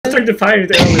was trying to fire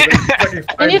it earlier.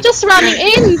 And you're just running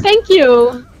in, thank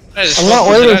you! I'm not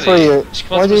waiting for you.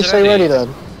 Why do you say ready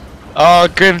then? Oh,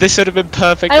 Grim, this would have been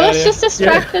perfect. I was just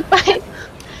distracted by...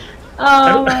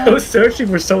 I was searching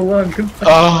for so long.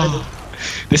 Oh,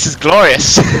 this is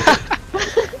glorious.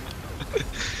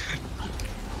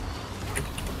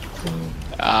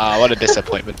 Ah, what a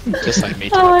disappointment. Just like me.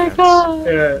 Oh my god.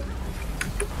 Yeah.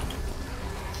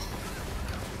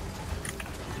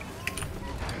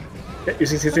 You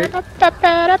see.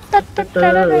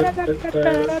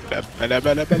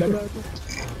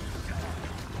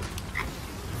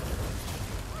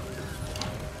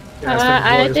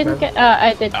 I didn't get.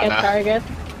 I did get target.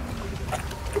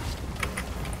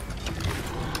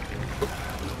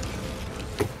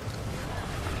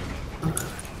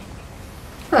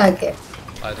 Okay.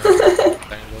 I don't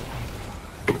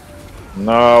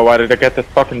No, why did I get that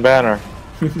fucking banner?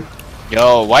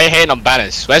 Yo, why are you hating on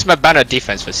banners? Where's my banner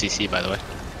defense for CC, by the way?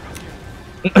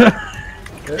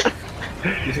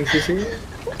 Using CC?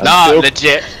 No,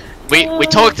 legit. We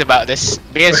talked about this.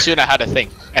 Me and Suna had a thing,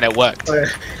 and it worked. Oh,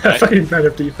 yeah. Fucking banner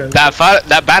defense.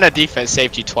 That banner defense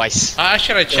saved you twice.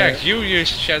 Actually, I checked. You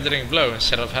used Shattering Blow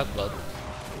instead of Headbutt.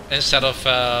 Instead of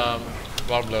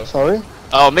Wall Blow. Sorry?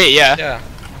 Oh, me, yeah. Yeah.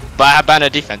 But I have banner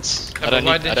defense. Yeah, I don't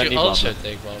why need. I did don't you need also Wall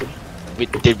Blow. take Wall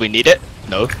Blow? Did we need it?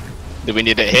 No. Did we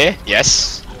need it here?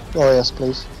 Yes. Oh yes,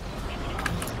 please.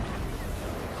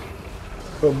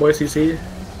 Oh, boy, CC.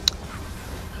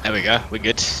 There we go. We're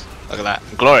good. Look at that.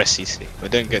 Glorious CC. We're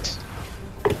doing good.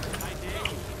 I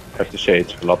have to say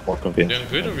it's a lot more convincing.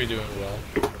 Doing good or we doing well?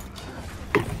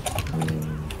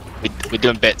 We're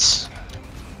doing bits.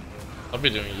 I'll be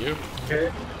doing you.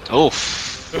 Okay.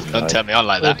 Oof. Don't turn me on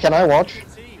like Wait, that. can I watch?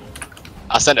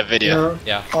 I sent a video. No.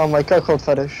 Yeah. Oh my cuckold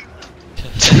fetish.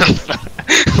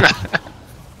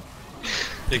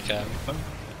 You can.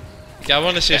 Okay, I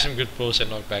want to see some good pulls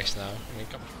and knockbacks now. I mean,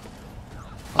 come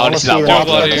I want to see that that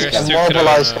wall Warriors, blow.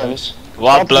 mobilize him.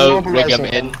 Wall blow, Mobilizing bring him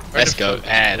them. in. Let's go.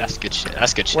 Eh, that's good shit.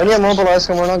 That's good shit. When you mobilize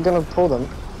him, we're not gonna pull them.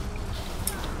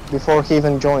 Before he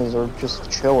even joins or just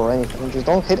chill or anything. Just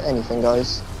don't hit anything,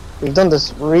 guys. We've done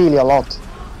this really a lot.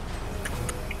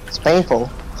 It's painful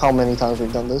how many times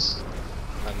we've done this.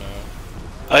 I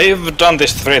know. I've done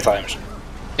this 3 times.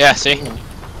 Yeah, see?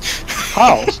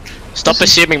 How? Stop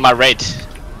assuming my raid.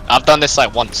 I've done this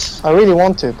like once. I really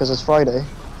want to, because it's Friday.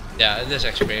 Yeah, it is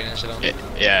experience. I don't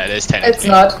Yeah, it is 10. It's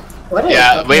not. What are you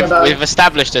Yeah, talking about? we've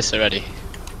established this already.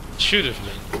 should have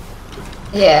been.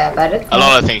 Yeah, but it. A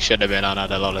lot of things should have been,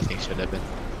 Arnold. A lot of things should have been.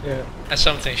 Yeah. And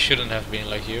something shouldn't have been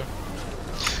like you.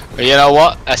 But you know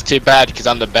what? That's too bad because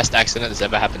I'm the best accident that's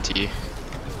ever happened to you.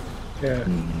 Yeah.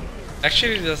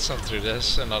 Actually, that's not true.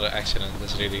 There's another accident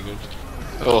that's really good.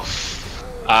 Oof.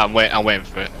 I'm waiting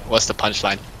for it. What's the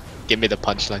punchline? Give me the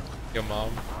punchline. Your mom.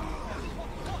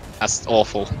 That's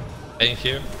awful. Thank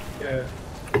you. Yeah.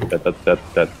 That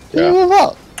Can you yeah. move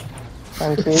up?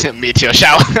 Thank you. Meteor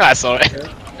shower. I saw it. Yeah.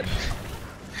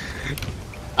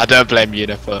 I don't blame you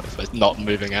for not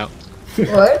moving out.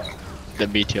 What? The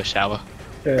meteor shower.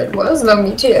 It was no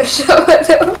meteor shower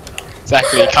though.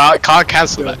 Exactly. Can't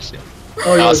cancel that shit.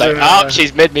 Oh, I was like, oh,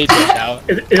 she's mid meteor shower.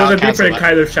 It was a Can't cancel different that.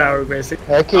 kind of shower, basically.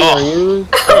 Eki, Oh. are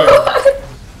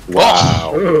you?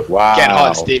 Wow. Ooh. Wow. Getting hot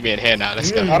and steamy in here now.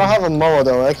 Let's go. I don't have a mower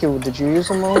though. Eki, did you use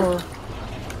a mower? Or?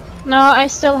 No, I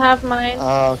still have mine.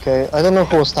 Ah, okay. I don't know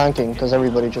who was tanking, because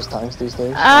everybody just tanks these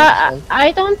days.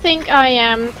 I don't think I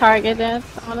am targeted,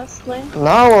 honestly.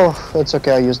 Now, it's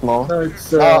okay, I used mower. No,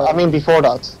 it's, I mean, before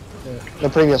that. Yeah. The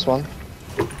previous one.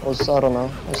 Was, I don't know.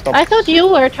 I stopped. I thought you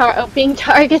were being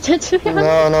targeted, to be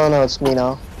honest. No, it's me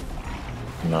now.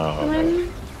 No.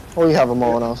 Oh, you have a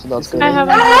mower now, so that's good. I have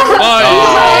a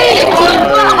Why?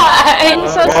 I'm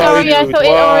so sorry, I thought it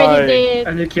already did.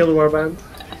 and you killed Warband.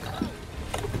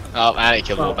 Oh, and it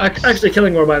killed Well, Warband. actually,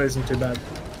 killing Warband isn't too bad.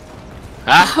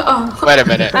 Huh? Wait a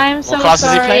minute. I'm so what class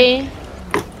is he playing?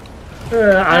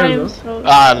 sorry. I don't I'm know. so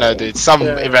Ah, no, dude. Some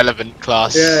Yeah. irrelevant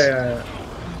class. Yeah.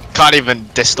 Can't even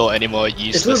distort anymore. It would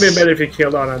Useless. have been better if you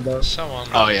killed Arnold though. Someone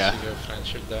Oh, needs yeah. to go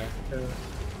friendship there.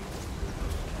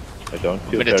 I don't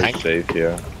feel With a very tank? safe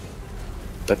here.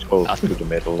 Let's go to the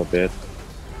middle a bit.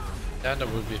 Yeah, that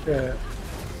would be. Yeah.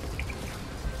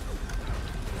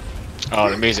 Oh,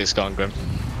 the music's gone grim.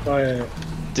 Oh yeah.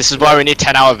 This is why we need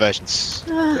 10-hour versions.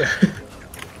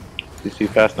 You see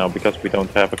fast now because we don't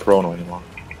have a chrono anymore.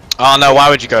 Oh no, why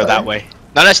would you go that way?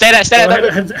 No, stay there, stay Oh,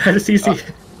 there. had a CC.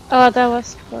 Oh, that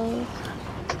was close.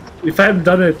 If I hadn't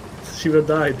done it, she would have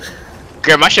died.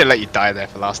 Grim, I should let you die there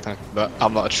for last time, but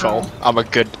I'm not a troll. I'm a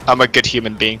good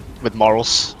human being with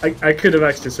morals. I could have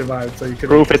actually survived, so you could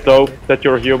Prove it though that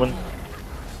you're human.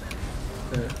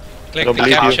 Click don't the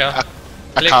believe you. captcha.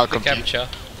 I Click can't the compete. capture.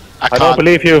 I I don't can't.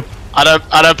 believe you. I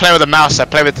don't play with a mouse. I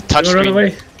play with the touch Don't run screen.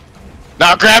 away.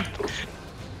 Now grab.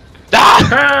 Ah!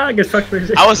 Ah, get fucked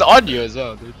crazy. I was on you as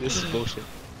well, dude. This is bullshit.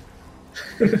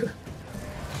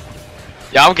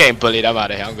 Yeah, I'm getting bullied. I'm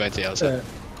out of here. I'm going to Elsa.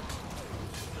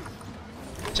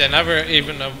 So now we're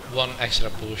even one extra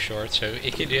pull short. So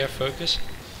Iki, do you have focus?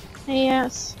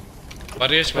 Yes.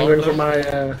 What is I'm going for Wobbler?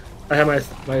 my. I have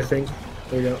my thing.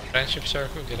 There we go. Friendship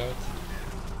circle, get out.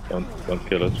 Don't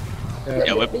kill us.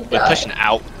 Yeah, we're pushing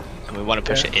out, and we want to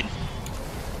push it in.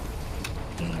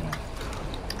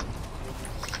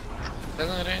 Is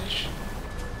that in range?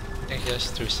 I think he has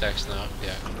 2 stacks now,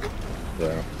 yeah.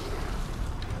 Yeah.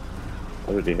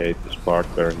 I really hate this part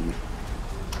where he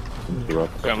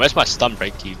interrupts. Graham, where's my stun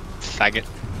break, you faggot?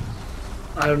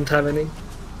 I don't have any.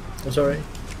 I'm sorry.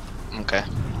 Okay.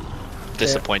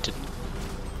 Disappointed.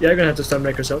 Yeah, you're gonna have to stun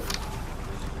break yourself.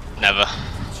 Never.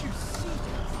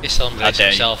 He still makes dare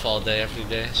you. himself all day, every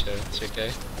day, so it's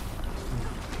okay.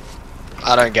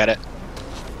 I don't get it.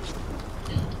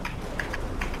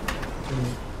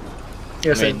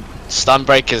 Yes, I mean, stun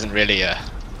break isn't really a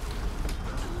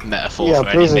metaphor Yeah, for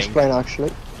please anything. explain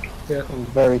actually. Yeah. I'm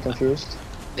very confused.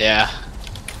 Yeah.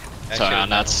 Actually, Sorry, never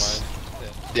that's. mind.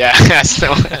 Yeah, that's the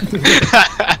one.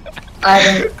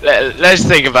 I don't. Let's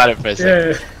think about it for a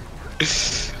second.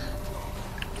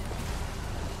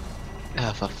 Yeah.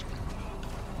 Oh, fuck.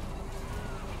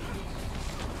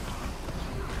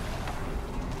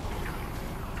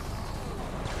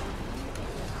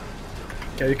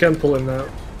 Yeah, you can pull him now.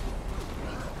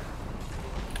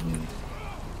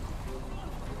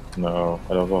 No,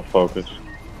 I don't want focus.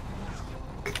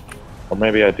 Or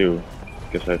maybe I do,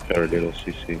 because I have very little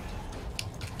CC.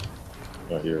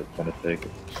 Oh, you're gonna take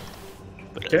it.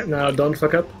 Okay, now don't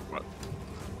fuck up.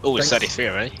 Oh, it's Thanks. 33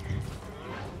 already.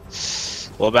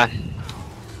 Well, man,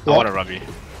 I Yeah. want to rub you.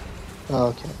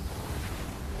 Okay.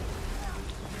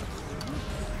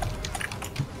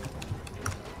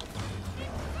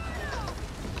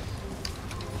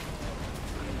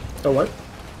 Oh, what?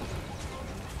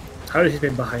 How did he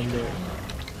get behind there?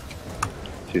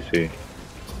 CC.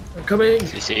 I'm coming!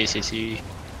 CC.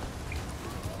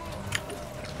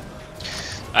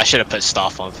 I should have put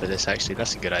staff on for this actually,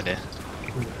 that's a good idea.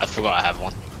 I forgot I have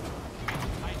one.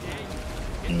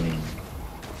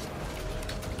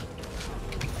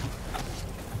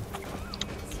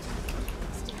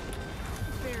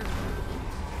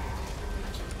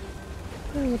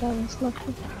 Oh, that was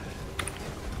lucky.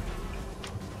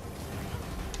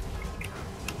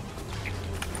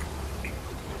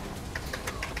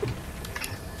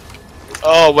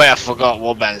 Oh wait, I forgot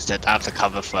Warband's dead. I have to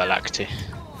cover for Lacti.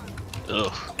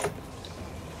 Ugh.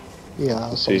 Yeah,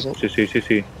 I saw it.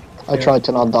 CC. I tried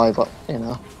to not die, but you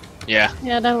know. Yeah,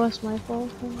 Yeah, that was my fault.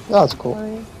 That's cool.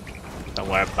 Sorry. don't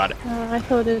worry about it. I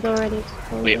thought it already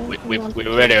exploded. We're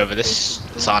already over this.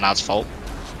 It's Arnoud's fault.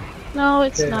 No,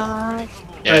 it's Yeah. not.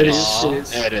 Yeah, it It is.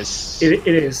 is. Yeah, it is. It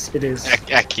is. It is.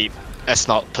 I keep. That's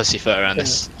not pussyfoot around.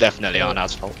 It's definitely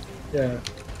Arnoud's fault. Yeah.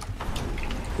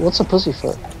 What's a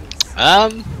pussyfoot?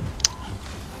 Do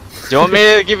you want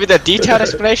me to give you the detailed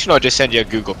explanation or just send you a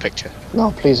Google picture?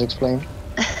 No, please explain.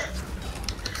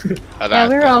 Yeah,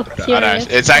 we're all I don't- curious.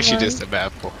 It's actually Come on. just a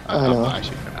metaphor. I know. I'm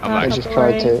I actually. just Don't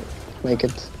tried worry. to make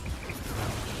it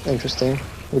interesting,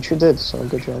 which you did, so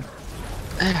good job.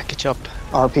 Good job.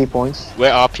 RP points. We're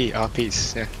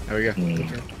RPs. Yeah, there we go.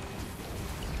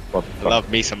 What the fuck? Love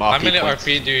me some RP. How many points.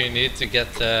 RP do you need to get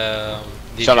Shut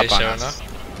DJ up, Sona? Arnoud.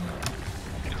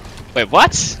 Wait,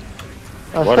 what?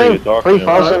 I What are you think talking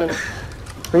 3,000.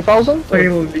 3,000?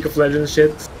 Playing League of Legends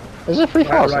shit. Is it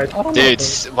 3,000? Right. I don't know. Dude,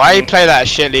 why you play that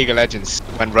shit League of Legends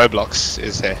when Roblox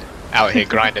is here, out here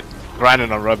grinding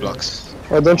on Roblox?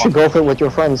 Why don't you go for it with your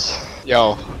friends?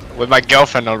 Yo, with my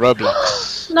girlfriend on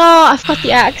Roblox. No, I've got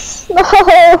the axe. No!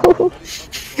 No,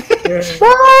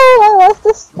 I lost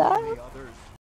the staff.